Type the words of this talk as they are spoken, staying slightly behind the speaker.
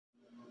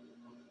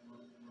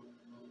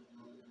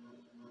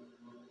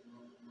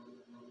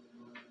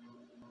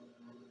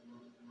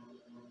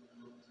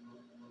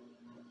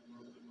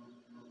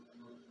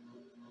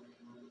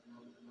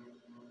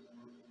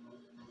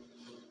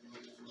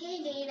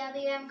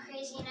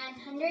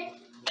II-DWMcrazy900.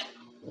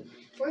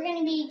 We're going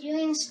to be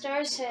doing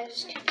star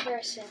size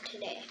comparison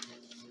today.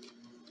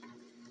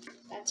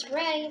 That's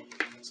right,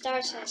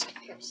 star size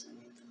comparison.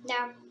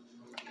 Now,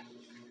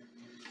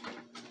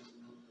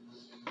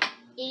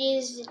 it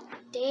is the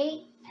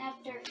day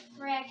after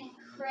frickin'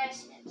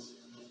 Christmas.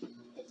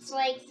 It's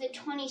like the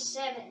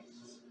 27th.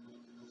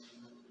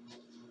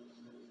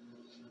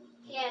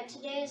 Yeah,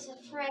 today is the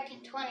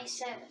frickin'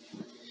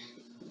 27th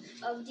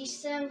of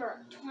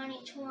December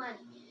 2020.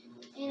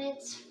 And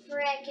it's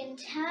frickin'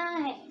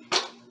 time.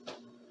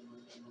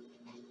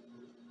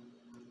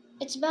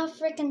 It's about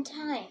frickin'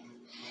 time.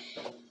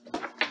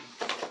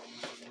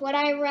 Would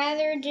I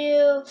rather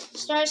do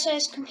star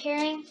size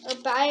comparing or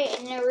buy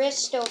an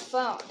Aristo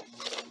phone?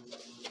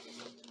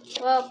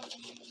 Well,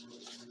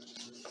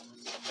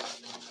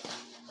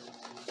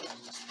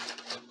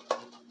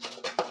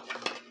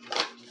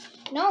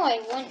 no, I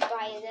wouldn't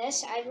buy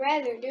this. I'd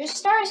rather do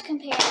stars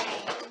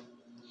comparing.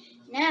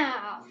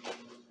 Now,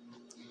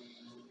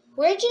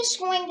 we're just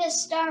going to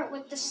start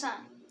with the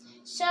sun.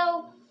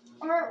 So,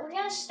 we're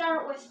going to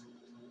start with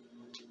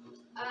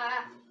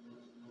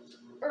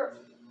Earth.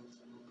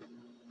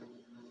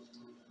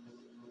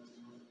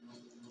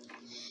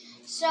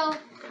 So,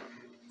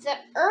 the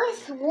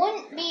Earth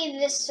wouldn't be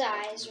this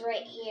size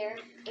right here.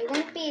 It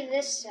wouldn't be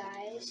this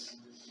size.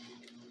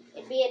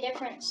 It'd be a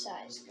different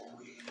size, though.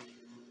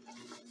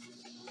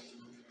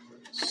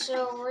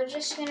 So, we're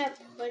just going to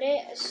put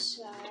it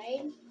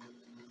aside.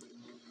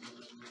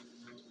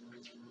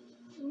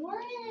 We're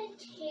going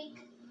to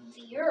take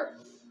the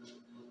Earth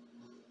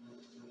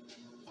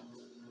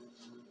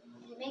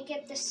and make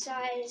it the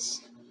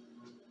size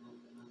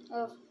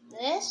of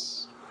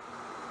this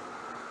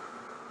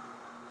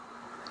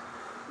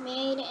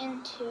made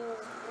into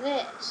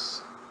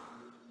this.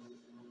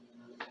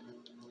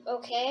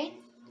 Okay?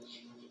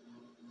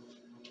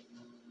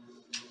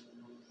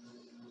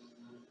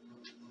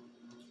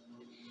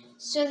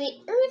 So the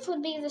Earth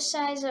would be the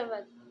size of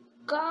a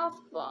golf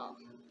ball.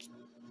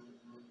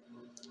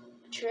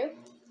 True.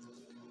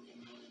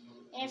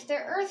 And if the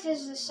Earth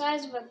is the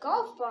size of a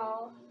golf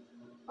ball,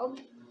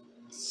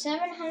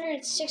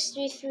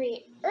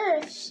 763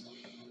 Earths,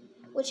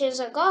 which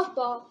is a golf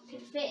ball,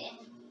 could fit in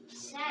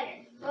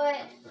Saturn.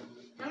 But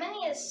how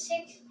many is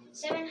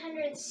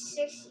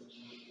 760?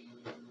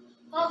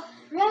 Well,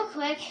 real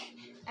quick,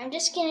 I'm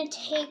just going to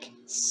take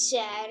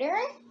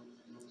Saturn.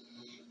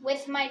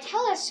 With my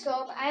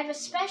telescope, I have a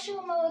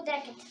special mode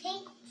that can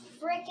take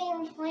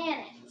freaking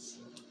planets.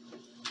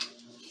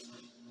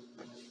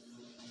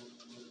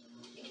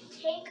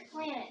 Take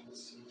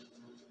planets,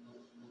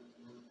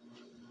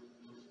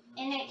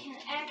 and it can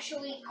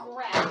actually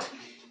grab them.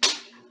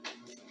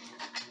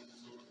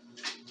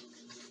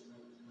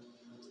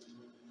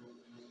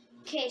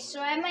 Okay,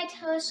 so I have my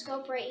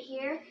telescope right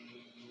here,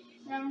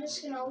 and I'm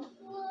just gonna look.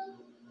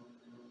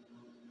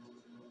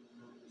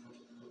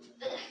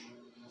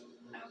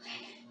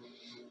 Okay,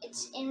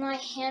 it's in my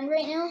hand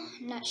right now.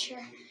 I'm not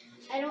sure.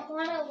 I don't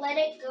want to let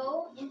it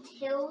go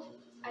until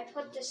I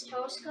put this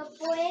telescope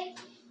away.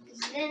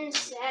 Then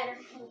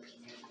Saturn will be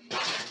there.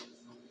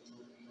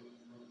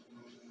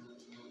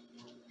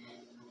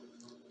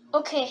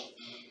 Okay,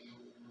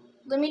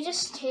 let me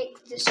just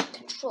take this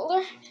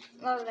controller.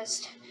 Oh,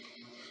 that's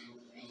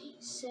ready,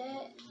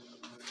 set.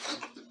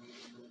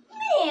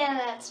 Man,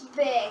 that's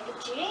big.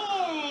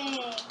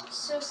 Dang.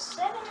 So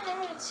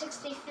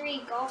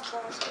 763 golf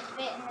balls can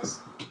fit in this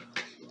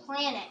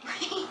planet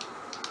right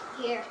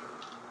here.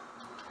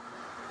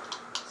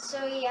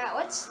 So yeah,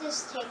 let's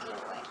just take it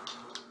away.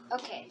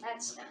 Okay,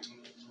 that's done.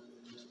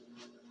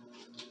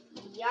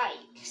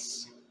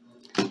 Yikes.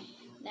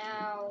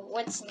 Now,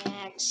 what's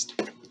next?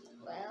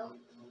 Well,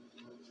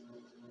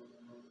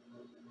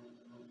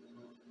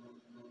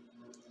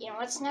 you know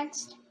what's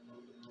next?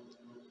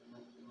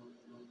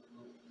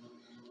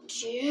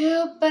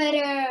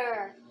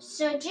 Jupiter.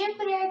 So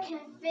Jupiter can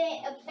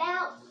fit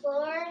about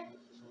 4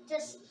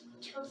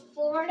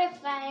 to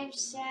 5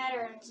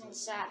 Saturns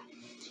inside.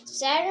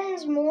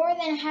 Saturn's more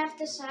than half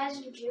the size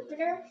of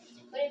Jupiter.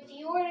 But if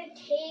you were to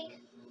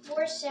take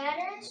 4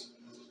 Saturns,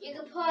 you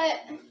could put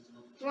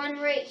one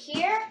right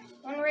here,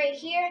 one right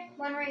here,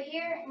 one right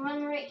here, and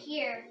one right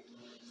here.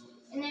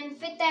 And then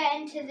fit that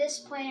into this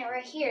planet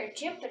right here,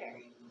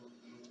 Jupiter.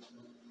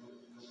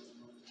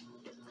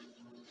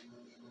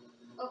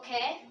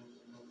 Okay?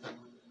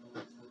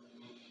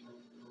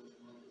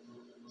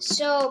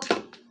 So,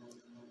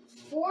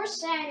 4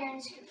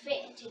 Saturns could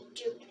fit into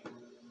Jupiter.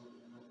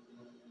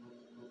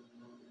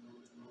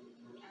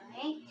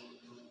 Alright?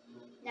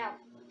 Now,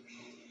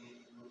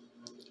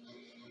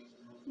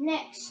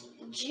 next,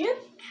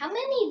 how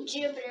many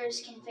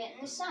Jupiters can fit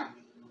in the sun?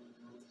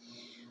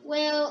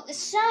 Well, the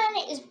sun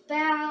is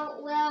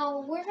about,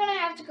 well, we're going to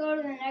have to go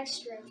to the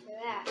next room for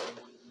that.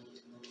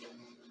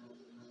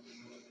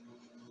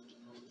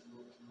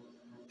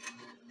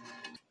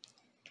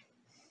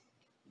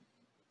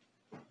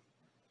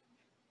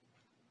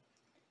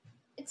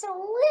 It's a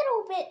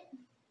little bit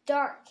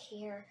dark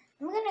here.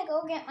 I'm going to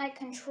go get my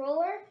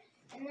controller,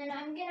 and then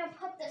I'm going to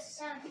put the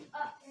sun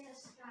up in the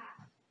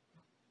sky.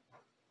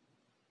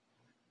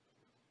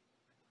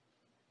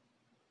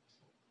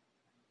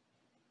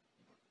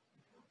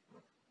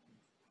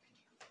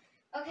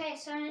 Okay,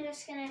 so I'm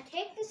just going to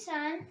take the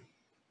sun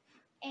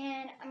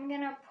and I'm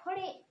going to put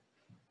it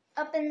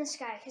up in the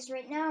sky because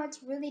right now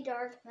it's really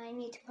dark and I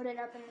need to put it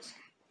up in the sky.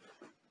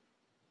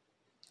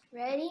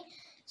 Ready,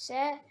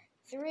 set,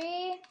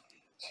 3,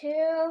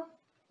 2,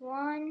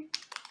 1.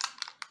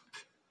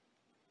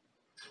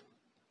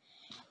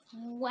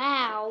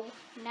 Wow,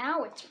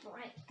 now it's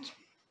bright.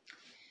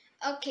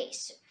 Okay,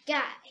 so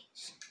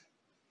guys,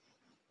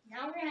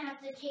 now we're going to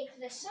have to take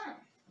the sun.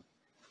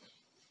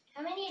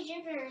 How many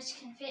Jupiters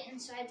can fit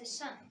inside the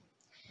sun?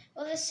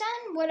 Well, the sun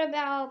would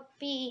about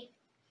be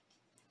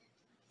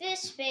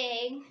this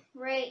big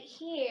right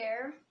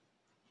here,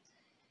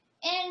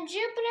 and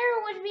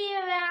Jupiter would be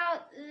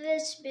about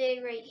this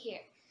big right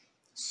here.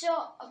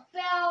 So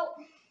about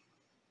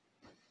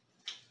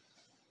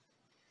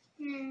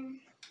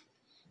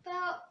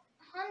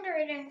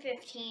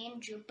 115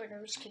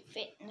 Jupiters could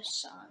fit in the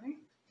sun.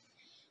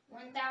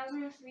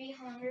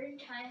 1,300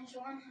 times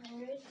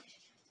 115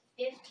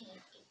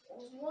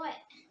 equals what?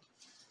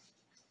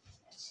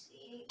 That's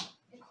the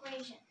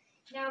equation.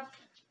 Now,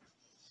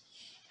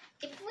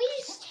 if we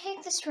just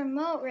take this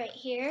remote right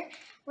here,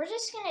 we're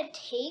just going to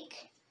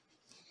take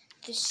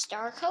the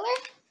star color,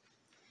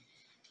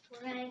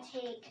 we're going to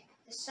take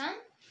the sun,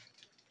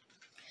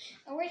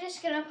 and we're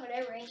just going to put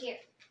it right here.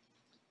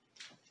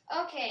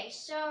 Okay,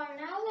 so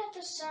now that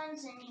the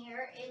sun's in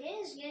here, it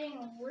is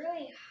getting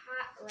really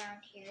hot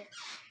around here.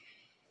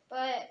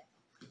 But,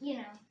 you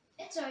know,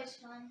 it's always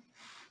fun.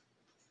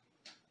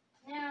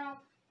 Now,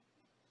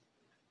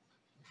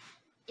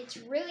 it's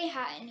really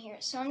hot in here,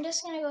 so I'm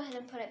just going to go ahead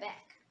and put it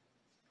back.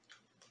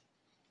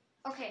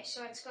 Okay,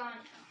 so it's gone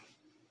now.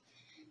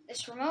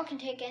 This remote can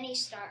take any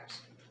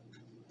stars.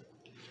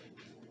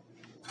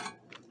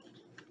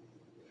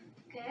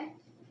 Okay,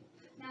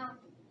 now,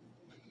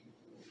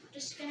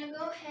 just going to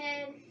go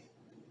ahead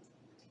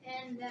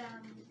and,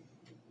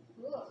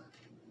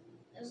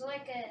 there's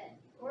like a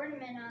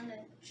ornament on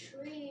the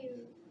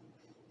tree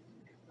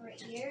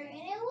right here, and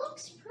it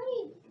looks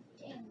pretty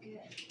dang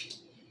good.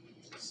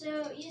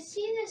 So you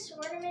see this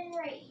ornament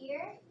right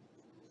here?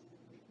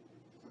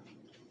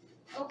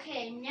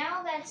 Okay,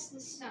 now that's the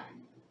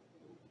sun.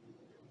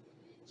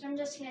 So I'm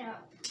just gonna,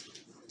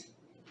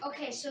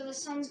 okay, so the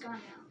sun's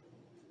gone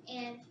now,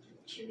 and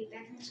it should be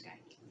back in the sky.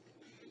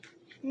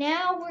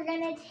 Now we're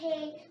gonna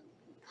take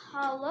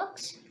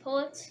Pollux,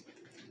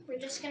 we're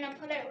just gonna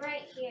put it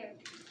right here.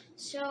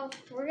 So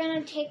we're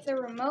gonna take the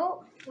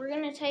remote, we're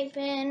gonna type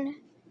in,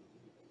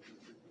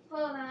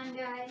 hold on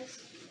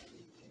guys.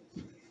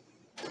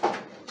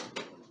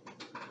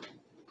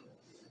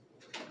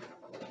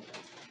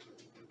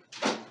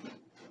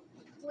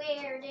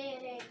 Where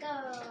did it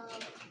go?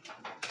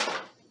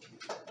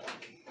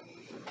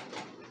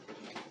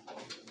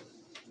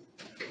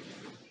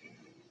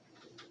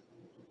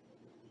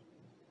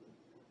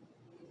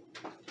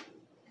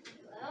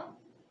 Hello?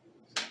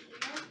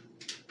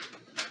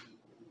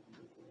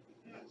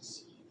 Let's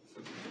see.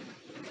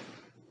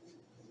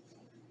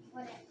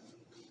 Whatever.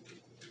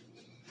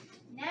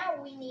 Now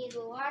we need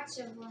lots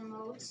of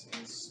remotes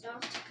and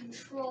stuff to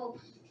control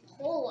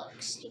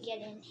Pollux to get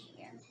in here.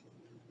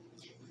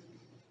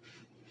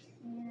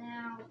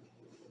 Now,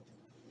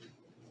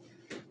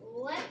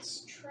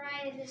 let's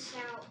try this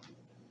out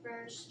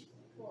first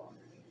floor.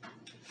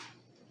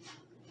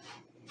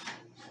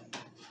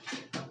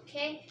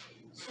 Okay,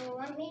 so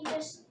let me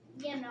just,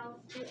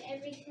 do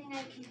everything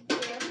I can do.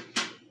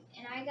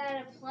 And I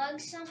gotta plug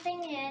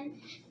something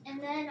in,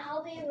 and then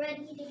I'll be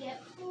ready to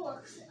get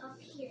Pollux up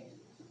here.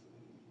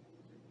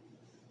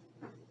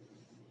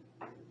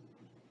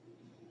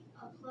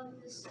 I'll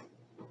plug this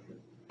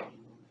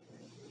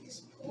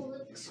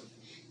Pollux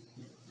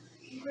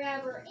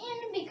grabber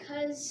in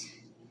because,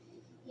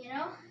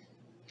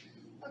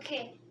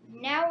 Okay,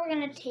 now we're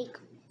gonna take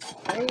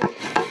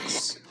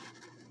Pollux.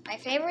 My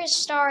favorite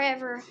star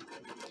ever.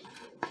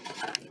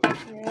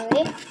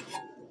 Really?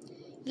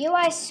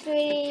 I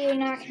sweetie, you're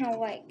not gonna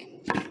like.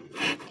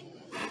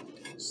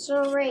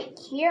 So right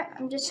here,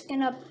 I'm just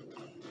gonna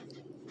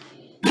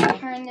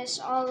turn this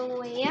all the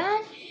way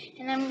on,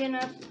 and I'm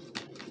gonna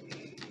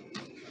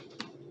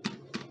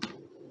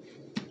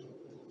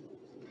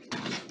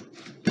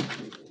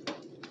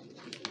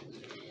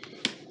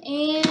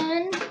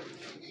and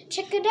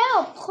check it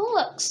out,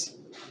 Pollux.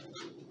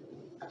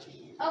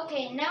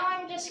 Okay, now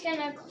I'm just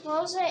gonna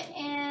close it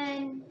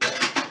and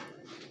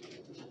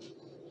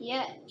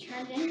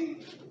turn it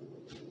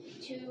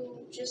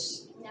into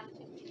just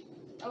nothing.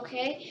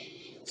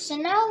 Okay, so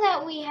now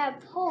that we have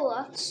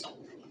Pollux,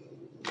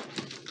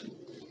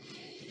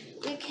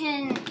 we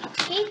can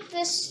take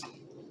this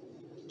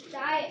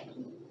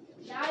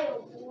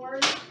dial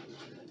board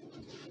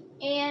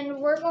and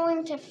we're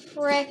going to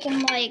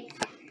frickin'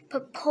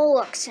 put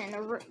Pollux in.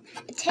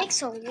 It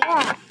takes a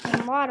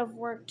lot of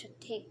work to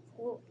take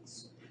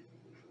Pollux.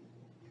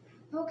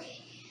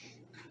 Okay.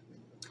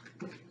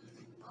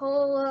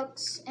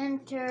 Pollux,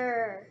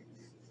 enter.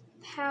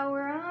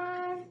 Power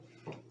on.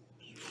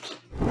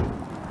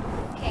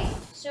 Okay,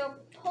 so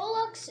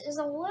Pollux is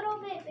a little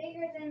bit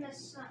bigger than the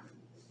sun.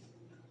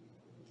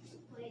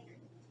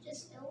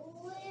 just a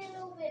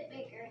little bit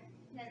bigger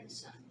than the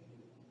sun.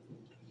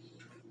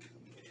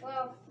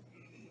 Well,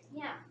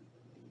 yeah.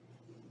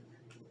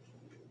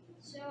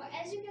 So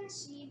as you can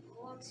see,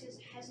 Pollux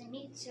has a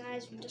neat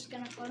size. We're just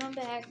gonna put them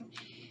back.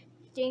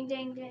 Ding,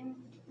 ding, ding.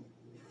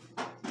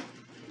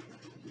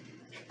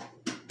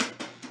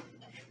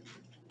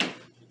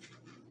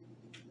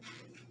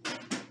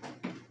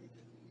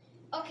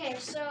 Okay,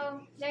 so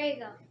there you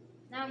go.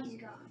 Now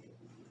he's gone.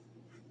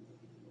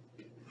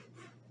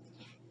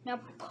 Now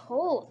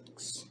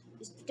Pollux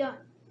is done.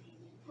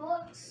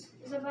 Pollux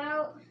is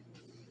about,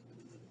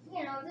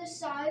 the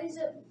size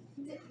of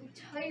the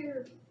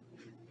entire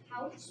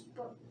house,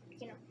 but,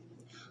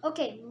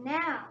 Okay,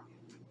 now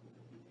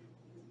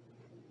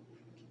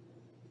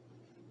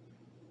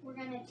we're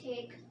gonna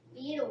take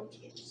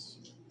Beetlejuice.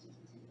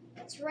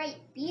 That's right,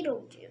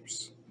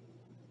 Beetlejuice.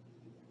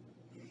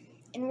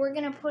 And we're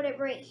gonna put it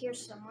right here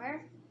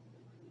somewhere.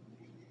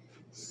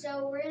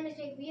 So we're gonna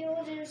take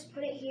Beetlejuice,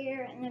 put it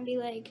here, and then be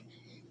like,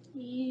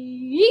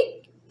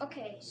 yeek.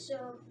 Okay,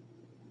 so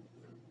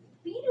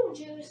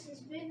Beetlejuice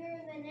is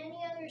bigger than any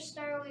other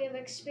star we have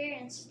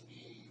experienced,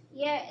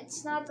 yet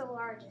it's not the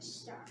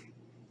largest star.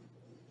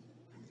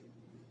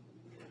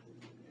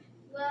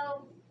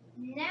 Well,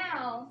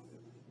 now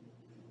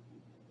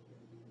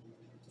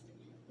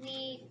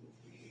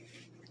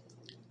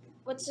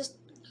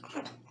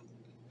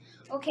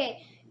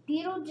okay,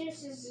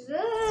 Beetlejuice is,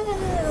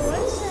 what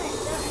is that?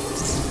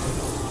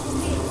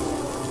 Okay,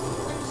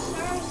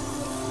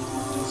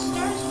 when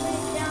stars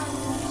break down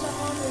and use up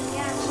all the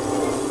gas,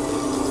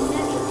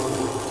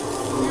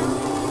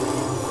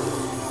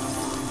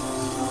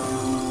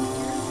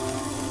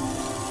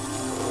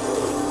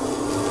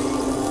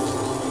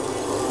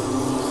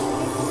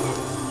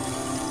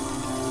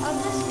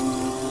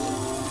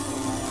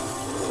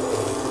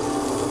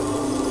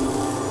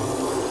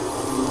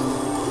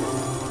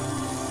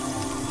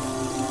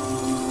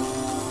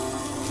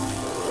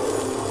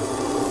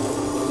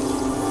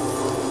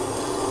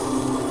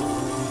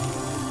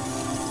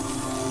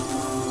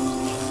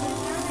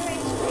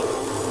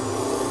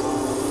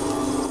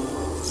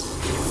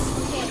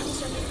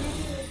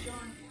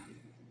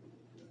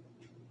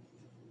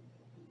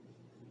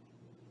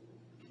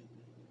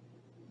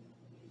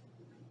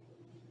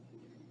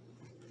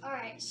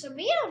 Alright, so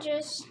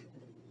Beetlejuice,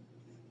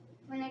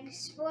 when it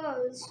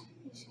explodes,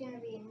 it's going to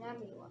be a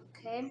nebula,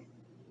 okay?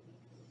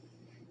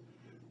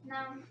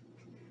 Now,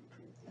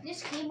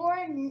 this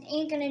keyboard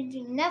ain't going to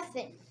do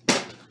nothing.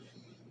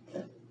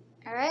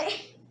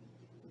 Alright?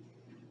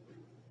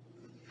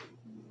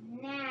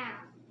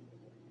 Now,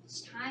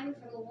 it's time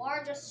for the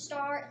largest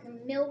star in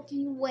the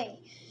Milky Way.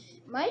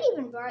 It might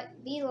even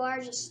be the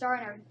largest star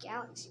in our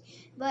galaxy.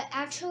 But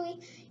actually,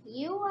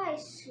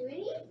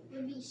 II-DWMcrazy900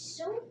 would be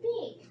so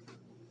big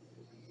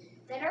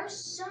that our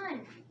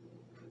sun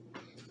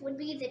would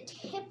be the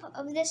tip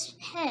of this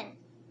pen.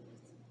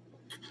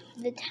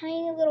 The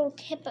tiny little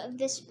tip of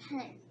this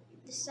pen.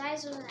 The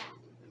size of that.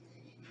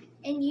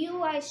 And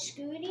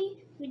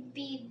II-DWMcrazy900 would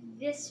be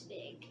this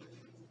big.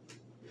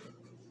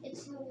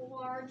 It's the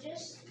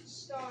largest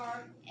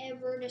star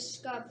ever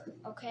discovered,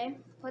 okay?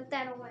 Put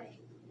that away.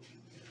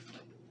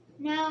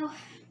 Now,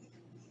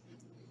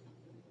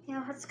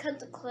 let's cut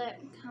the clip.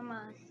 Come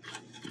on.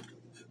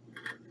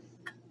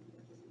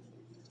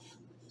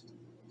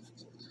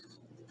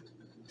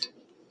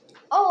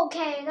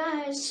 Okay,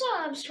 guys,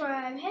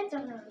 subscribe, hit the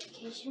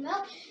notification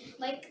bell.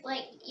 Like,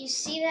 you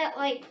see that,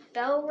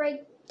 bell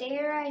right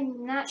there?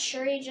 I'm not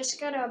sure, you just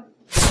gotta...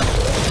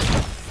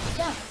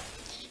 Done.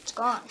 It's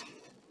gone.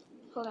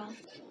 Hold on.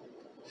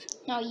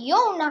 Now,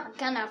 you're not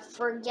gonna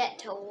forget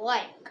to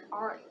like,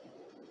 are you?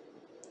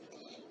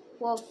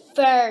 Well,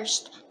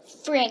 first,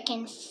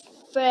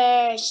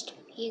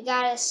 you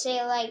gotta say,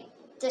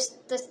 this,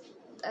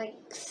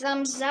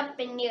 thumbs up,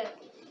 and you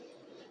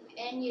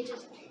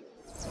just...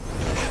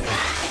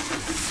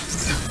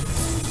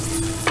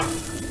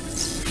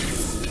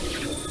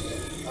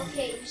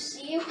 Okay, you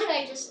see what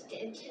I just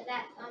did to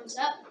that thumbs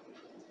up?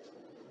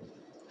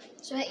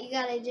 So what you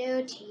gotta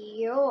do to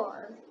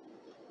your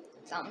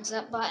thumbs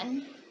up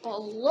button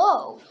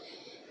below,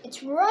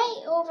 it's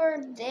right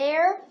over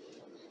there.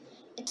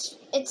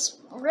 It's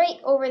right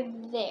over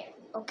there,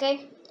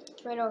 okay?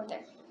 It's right over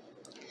there.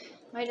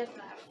 I just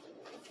gotta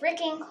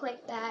freaking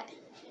click that,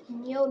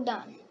 and you're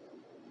done.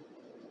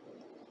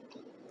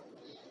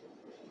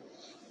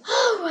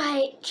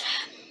 Alright.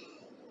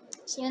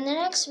 See you in the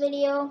next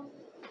video.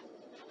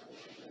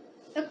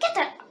 Look at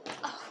that